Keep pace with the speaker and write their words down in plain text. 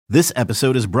This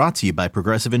episode is brought to you by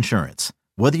Progressive Insurance.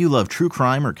 Whether you love true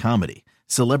crime or comedy,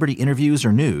 celebrity interviews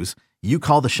or news, you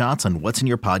call the shots on what's in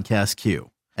your podcast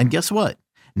queue. And guess what?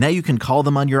 Now you can call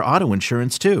them on your auto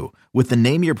insurance too with the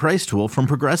Name Your Price tool from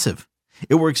Progressive.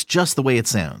 It works just the way it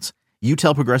sounds. You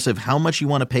tell Progressive how much you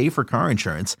want to pay for car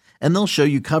insurance, and they'll show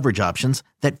you coverage options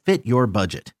that fit your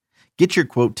budget. Get your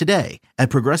quote today at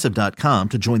Progressive.com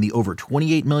to join the over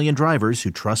 28 million drivers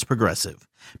who trust Progressive.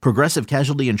 Progressive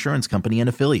Casualty Insurance Company and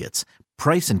Affiliates.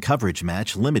 Price and coverage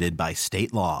match limited by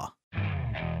state law.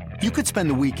 You could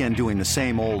spend the weekend doing the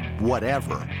same old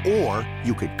whatever, or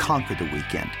you could conquer the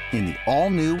weekend in the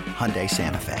all-new Hyundai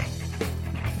Santa Fe.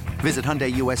 Visit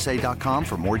HyundaiUSA.com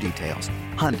for more details.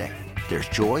 Hyundai, there's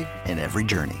joy in every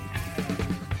journey.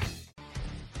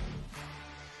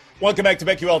 Welcome back to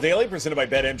BetQL Daily, presented by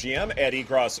BetMGM. Ed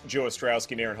Egros, Joe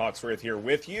Ostrowski, and Aaron Hawksworth here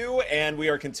with you. And we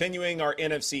are continuing our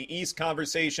NFC East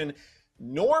conversation.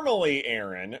 Normally,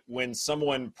 Aaron, when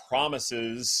someone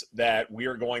promises that we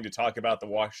are going to talk about the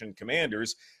Washington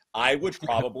Commanders, I would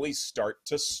probably start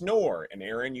to snore. And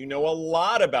Aaron, you know a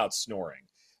lot about snoring.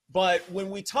 But when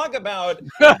we talk about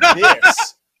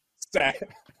this,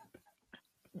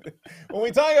 when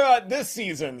we talk about this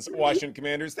season's Washington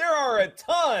Commanders, there are a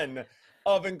ton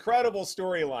of incredible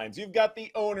storylines. You've got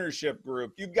the ownership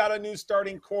group. You've got a new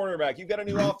starting quarterback. You've got a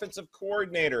new offensive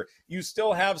coordinator. You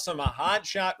still have some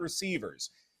hotshot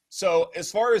receivers. So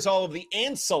as far as all of the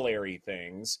ancillary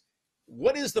things,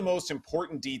 what is the most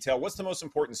important detail? What's the most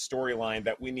important storyline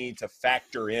that we need to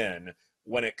factor in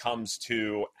when it comes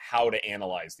to how to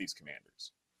analyze these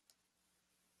Commanders?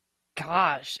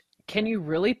 Gosh, can you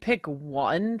really pick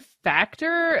one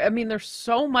factor? I mean, there's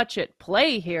so much at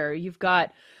play here. You've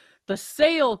got the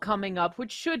sale coming up,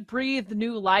 which should breathe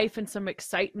new life and some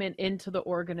excitement into the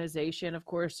organization. Of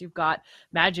course, you've got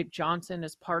Magic Johnson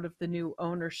as part of the new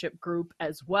ownership group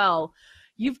as well.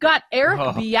 You've got Eric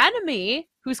Bieniemy,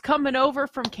 who's coming over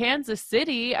from Kansas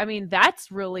City. I mean,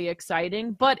 that's really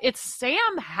exciting, but it's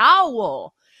Sam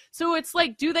Howell. So it's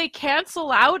like, do they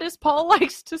cancel out, as Paul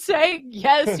likes to say?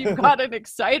 Yes, you've got an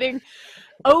exciting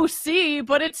OC,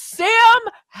 but it's Sam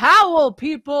Howell,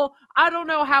 people. I don't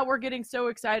know how we're getting so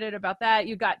excited about that.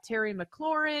 You got Terry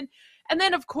McLaurin. And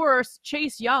then, of course,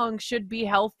 Chase Young should be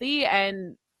healthy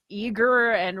and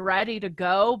eager and ready to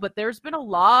go. But there's been a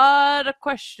lot of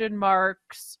question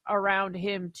marks around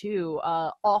him, too,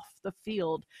 off the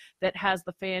field, that has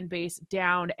the fan base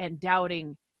down and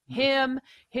doubting him,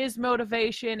 his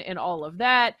motivation, and all of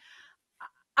that.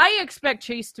 I expect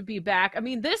Chase to be back. I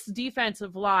mean, this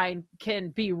defensive line can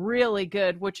be really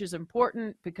good, which is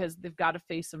important because they've got to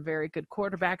face some very good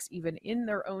quarterbacks, even in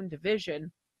their own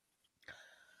division.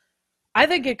 I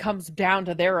think it comes down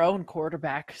to their own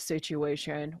quarterback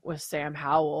situation with Sam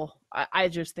Howell. I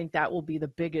just think that will be the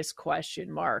biggest question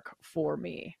mark for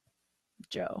me,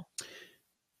 Joe.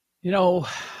 You know,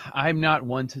 I'm not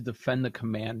one to defend the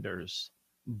Commanders,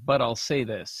 but I'll say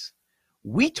this.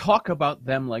 We talk about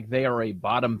them like they are a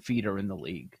bottom feeder in the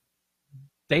league.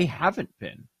 They haven't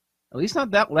been, at least not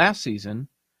that last season.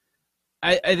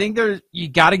 I think you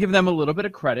got to give them a little bit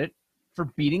of credit for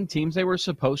beating teams they were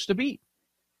supposed to beat.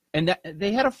 And that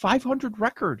they had a 500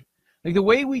 record. Like, the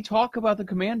way we talk about the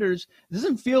Commanders, it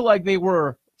doesn't feel like they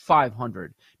were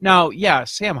 500. Now, yeah,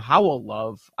 Sam Howell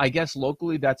love, I guess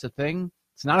locally that's a thing.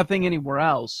 It's not a thing anywhere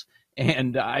else.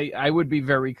 And I would be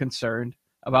very concerned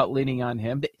about leaning on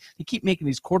him. They keep making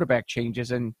these quarterback changes,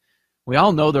 and we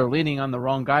all know they're leaning on the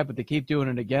wrong guy, but they keep doing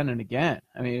it again and again.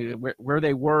 I mean, where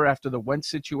they were after the Wentz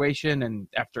situation and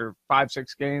after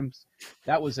 5-6 games,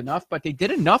 that was enough, but they did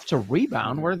enough to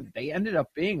rebound where they ended up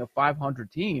being a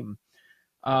 500 team.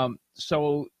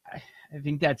 So I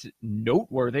think that's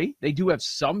noteworthy. They do have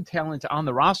some talent on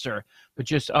the roster, but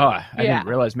just, I didn't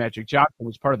realize Magic Johnson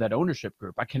was part of that ownership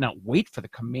group. I cannot wait for the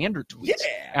Commander tweets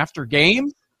after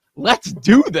games. Let's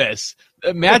do this.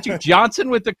 Magic Johnson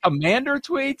with the Commander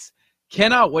tweets.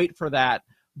 Cannot wait for that.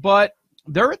 But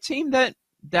they're a team that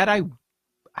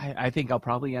I think I'll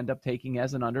probably end up taking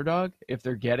as an underdog if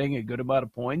they're getting a good amount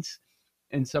of points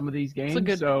in some of these games. I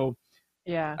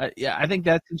think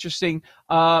that's interesting.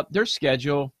 Their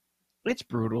schedule, it's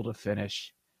brutal to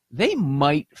finish. They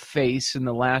might face in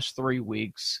the last 3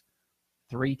 weeks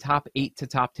 3 top 8 to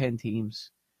top 10 teams.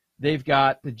 They've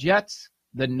got the Jets,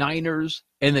 the Niners,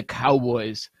 and the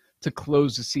Cowboys to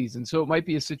close the season. So it might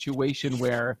be a situation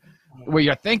where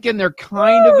you're thinking they're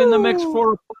kind of in the mix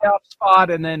for a playoff spot,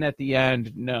 and then at the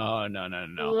end, no.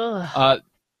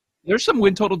 There's some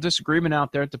win total disagreement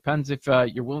out there. It depends if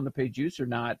you're willing to pay juice or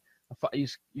not. You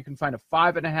can find a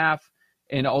 5.5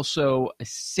 and also a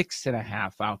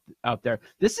 6.5 out there.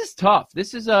 This is tough.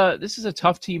 This is a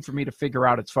tough team for me to figure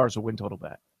out as far as a win total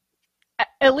bet.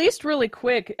 At least really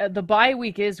quick, the bye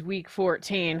week is week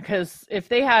 14, because if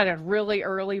they had a really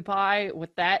early bye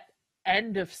with that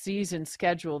end of season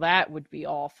schedule, that would be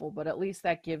awful, but at least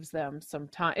that gives them some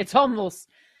time. It's almost,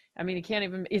 I mean, you can't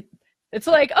even, it's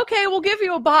like, okay, we'll give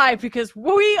you a bye because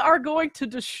we are going to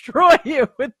destroy you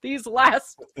with these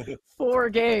last 4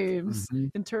 games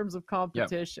in terms of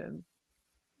competition.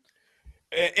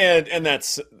 And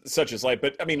that's such as life.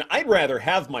 But I mean, I'd rather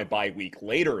have my bye week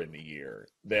later in the year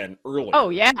than earlier. Oh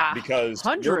yeah, because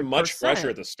 100%. You're much fresher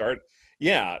at the start.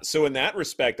 Yeah, so in that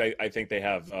respect, I think they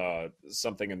have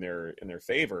something in their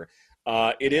favor.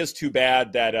 It is too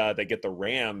bad that they get the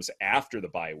Rams after the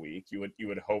bye week. You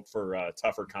would hope for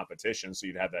tougher competition, so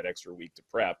you'd have that extra week to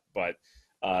prep. But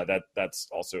that's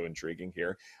also intriguing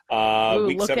here.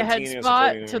 Week look 17 ahead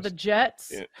spot to the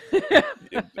Jets.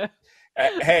 Yeah.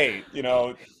 Hey,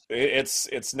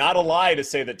 it's not a lie to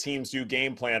say that teams do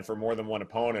game plan for more than one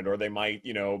opponent, or they might,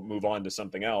 move on to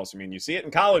something else. I mean, you see it in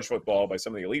college football by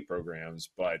some of the elite programs,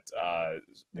 but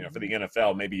for the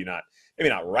NFL, maybe not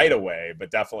right away, but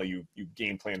definitely you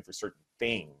game plan for certain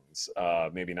things.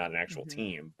 Maybe not an actual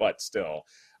team, but still.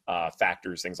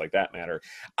 Factors, things like that matter.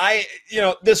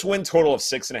 This win total of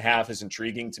 6.5 is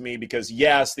intriguing to me because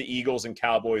yes, the Eagles and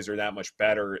Cowboys are that much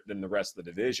better than the rest of the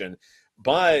division,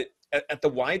 but at the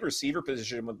wide receiver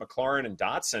position with McLaurin and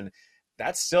Dotson,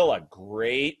 that's still a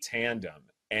great tandem.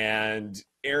 And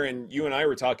Aaron, you and I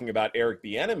were talking about Eric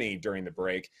Bieniemy during the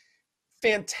break.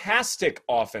 Fantastic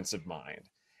offensive mind.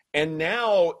 And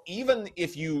now, even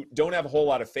if you don't have a whole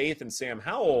lot of faith in Sam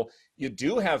Howell, you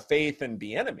do have faith in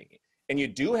Bieniemy. And you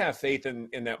do have faith in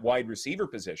that wide receiver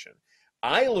position.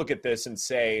 I look at this and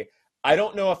say, I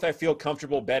don't know if I feel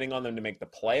comfortable betting on them to make the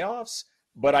playoffs,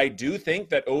 but I do think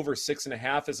that over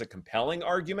 6.5 is a compelling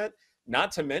argument.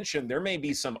 Not to mention, there may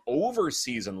be some over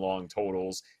season-long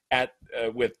totals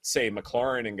with, say,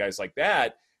 McLaurin and guys like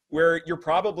that, where you're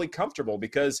probably comfortable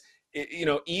because,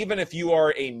 even if you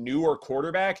are a newer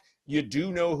quarterback, you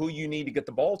do know who you need to get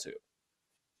the ball to.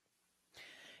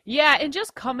 Yeah, and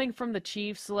just coming from the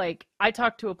Chiefs, I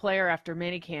talked to a player after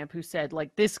minicamp who said,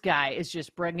 this guy is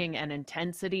just bringing an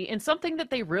intensity and something that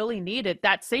they really needed.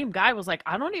 That same guy was like,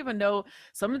 I don't even know.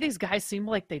 Some of these guys seem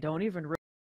like they don't even really.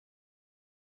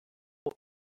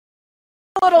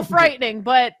 A little frightening,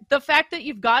 but the fact that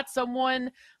you've got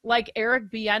someone like Eric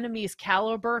Bieniemy's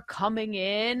caliber coming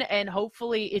in, and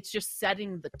hopefully it's just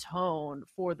setting the tone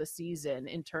for the season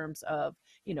in terms of,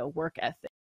 work ethic.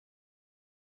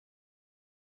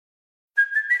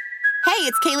 Hey,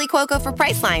 it's Kaylee Cuoco for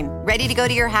Priceline. Ready to go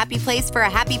to your happy place for a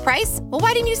happy price? Well,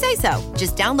 why didn't you say so?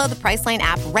 Just download the Priceline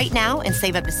app right now and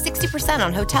save up to 60%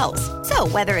 on hotels. So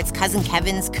whether it's Cousin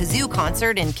Kevin's Kazoo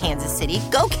Concert in Kansas City,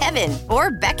 go Kevin,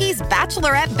 or Becky's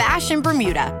Bachelorette Bash in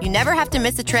Bermuda, you never have to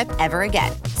miss a trip ever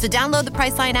again. So download the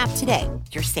Priceline app today.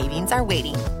 Your savings are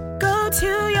waiting. Go to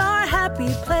your happy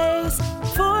place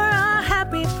for a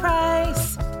happy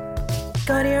price.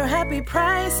 Go to your happy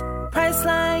price,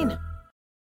 Priceline.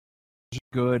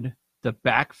 Good. The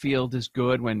backfield is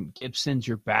good when Gibson's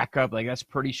your backup. That's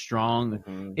pretty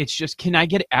strong. It's just, can I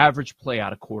get average play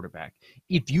out of quarterback?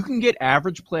 If you can get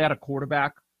average play out of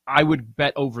quarterback, I would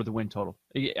bet over the win total.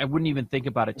 I wouldn't even think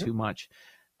about it too much.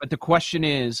 But the question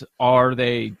is, are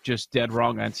they just dead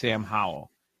wrong on Sam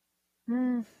Howell?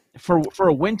 For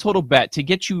a win total bet, to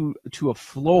get you to a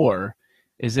floor,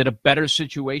 is it a better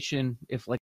situation if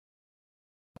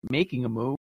making a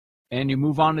move and you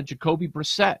move on to Jacoby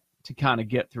Brissett to kind of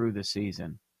get through the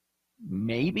season?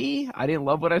 Maybe. I didn't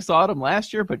love what I saw of him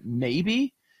last year, but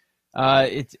maybe.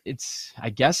 I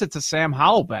guess it's a Sam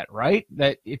Howell bet, right?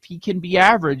 That if he can be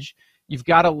average, you've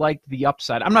got to like the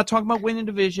upside. I'm not talking about winning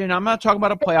division. I'm not talking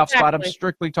about a playoff spot. I'm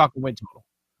strictly talking win total.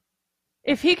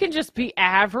 If he can just be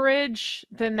average,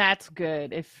 then that's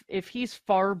good. If he's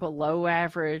far below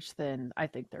average, then I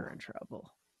think they're in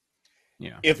trouble.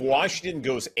 Yeah. If Washington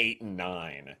goes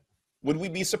 8-9, would we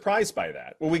be surprised by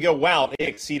that? Will we go, wow, they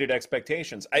exceeded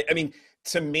expectations? I mean,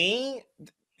 to me,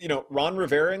 Ron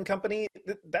Rivera and company,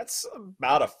 that's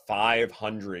about a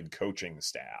 500 coaching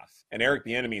staff. And Eric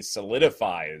Bieniemy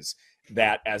solidifies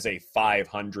that as a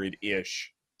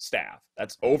 500-ish staff.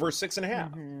 That's over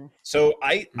 6.5. So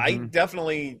I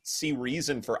definitely see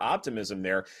reason for optimism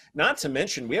there. Not to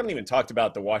mention, we haven't even talked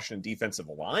about the Washington defensive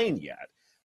line yet.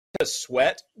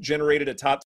 Sweat generated a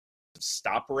top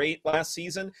stop rate last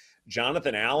season.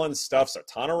 Jonathan Allen stuffs a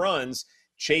ton of runs.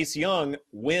 Chase Young,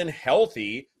 when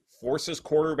healthy, forces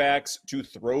quarterbacks to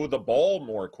throw the ball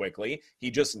more quickly.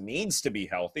 He just needs to be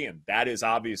healthy, and that is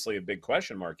obviously a big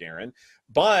question mark, Aaron.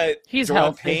 But he's Daron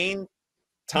healthy. Payne,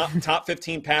 top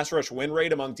 15 pass rush win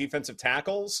rate among defensive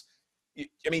tackles.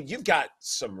 I mean, you've got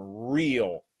some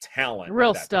real talent.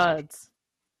 Real at that studs.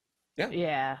 position.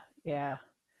 Yeah.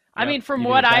 I Yep, mean, from you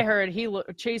what do. I heard,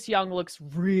 Chase Young looks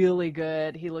really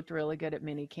good. He looked really good at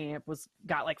mini camp.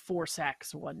 Got like 4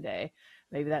 sacks one day.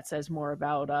 Maybe that says more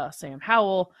about Sam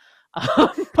Howell.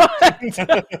 But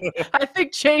I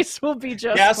think Chase will be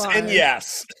just Yes fine. and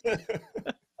yes.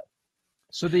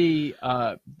 So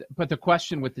but the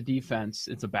question with the defense,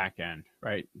 it's a back end,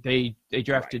 right? They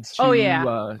drafted Right.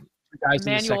 two guys in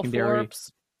the Emmanuel secondary.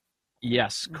 Forbes.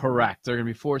 Yes, correct. They're going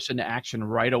to be forced into action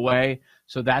right away.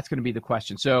 So that's going to be the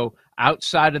question. So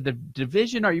outside of the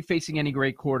division, are you facing any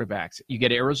great quarterbacks? You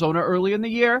get Arizona early in the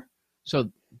year,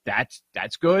 so that's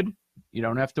good. You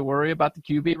don't have to worry about the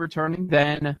QB returning.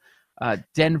 Then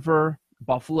Denver,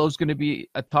 Buffalo's going to be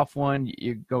a tough one.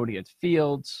 You're going against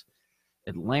Fields.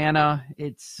 Atlanta,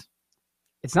 it's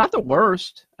not the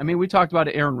worst. I mean, we talked about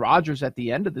Aaron Rodgers at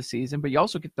the end of the season, but you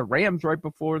also get the Rams right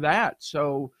before that.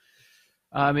 So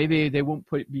maybe they won't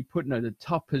be put in a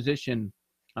tough position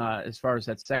as far as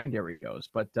that secondary goes.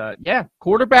 But,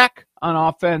 quarterback on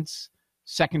offense,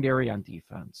 secondary on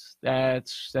defense.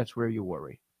 That's where you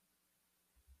worry.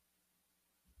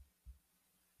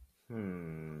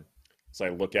 So I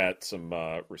look at some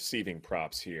receiving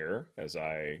props here as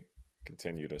I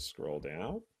continue to scroll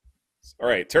down. All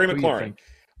right, Terry What do you McLaurin.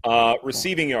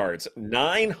 Receiving yards,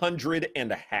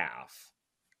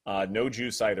 900.5. No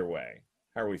juice either way.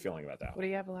 How are we feeling about that? What do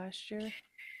you have last year?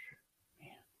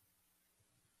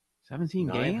 17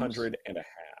 games?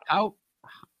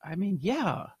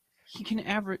 900.5. He can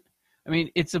average. I mean,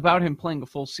 it's about him playing a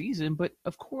full season, but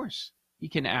of course he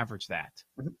can average that.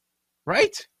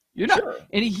 Right? You're not, Sure.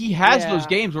 and he has those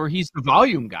games where he's the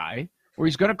volume guy, where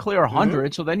he's going to clear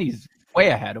 100. So then he's way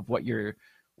ahead of what you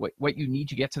need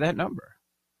to get to that number.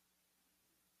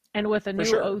 And with a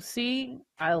new OC,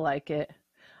 I like it.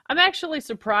 I'm actually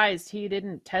surprised he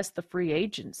didn't test the free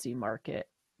agency market.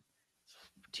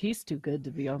 He's too good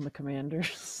to be on the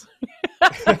Commanders.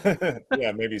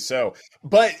 Yeah, maybe so.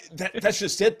 But that's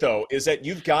just it, though, is that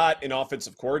you've got an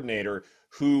offensive coordinator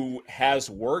who has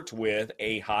worked with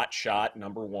a hot shot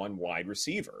number 1 wide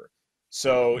receiver.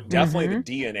 So definitely the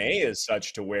DNA is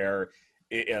such to where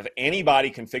if anybody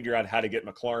can figure out how to get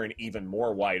McLaurin even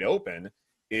more wide open,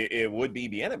 it would be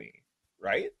Bieniemy,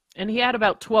 right? And he had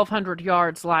about 1,200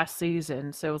 yards last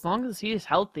season. So as long as he's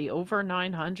healthy, over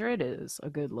 900 is a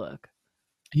good look.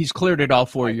 He's cleared it all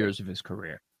 4 years of his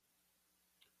career.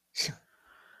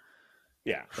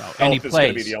 Yeah. So, Health and he is going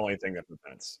to be plays. the only thing that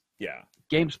prevents. Yeah.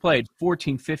 Games played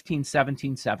 14, 15,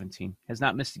 17, 17. Has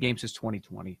not missed a game since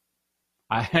 2020.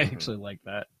 I actually like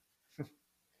that.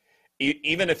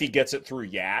 Even if he gets it through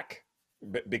Yak,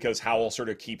 because Howell sort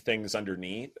of keeps things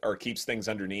underneath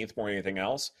more than anything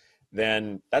else,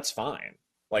 then that's fine.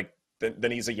 Like,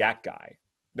 then he's a Yak guy.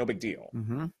 No big deal.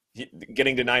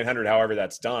 Getting to 900, however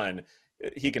that's done,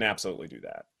 he can absolutely do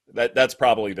that. That's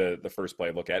probably the first play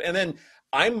I look at. And then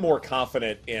I'm more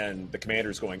confident in the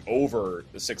Commanders going over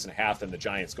the 6.5 than the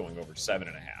Giants going over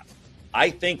 7.5. I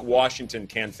think Washington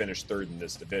can finish third in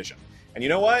this division. And you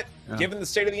know what? Yeah. Given the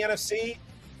state of the NFC,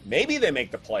 maybe they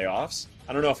make the playoffs.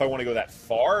 I don't know if I want to go that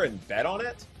far and bet on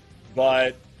it,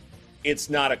 but it's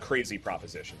not a crazy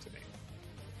proposition to me.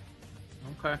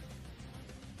 Okay.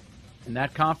 In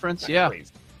that conference, Not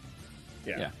crazy.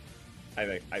 Yeah. I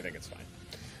think it's fine.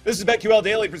 This is BetQL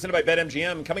Daily presented by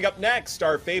BetMGM. Coming up next,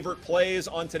 our favorite plays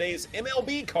on today's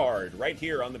MLB card right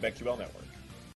here on the BetQL Network.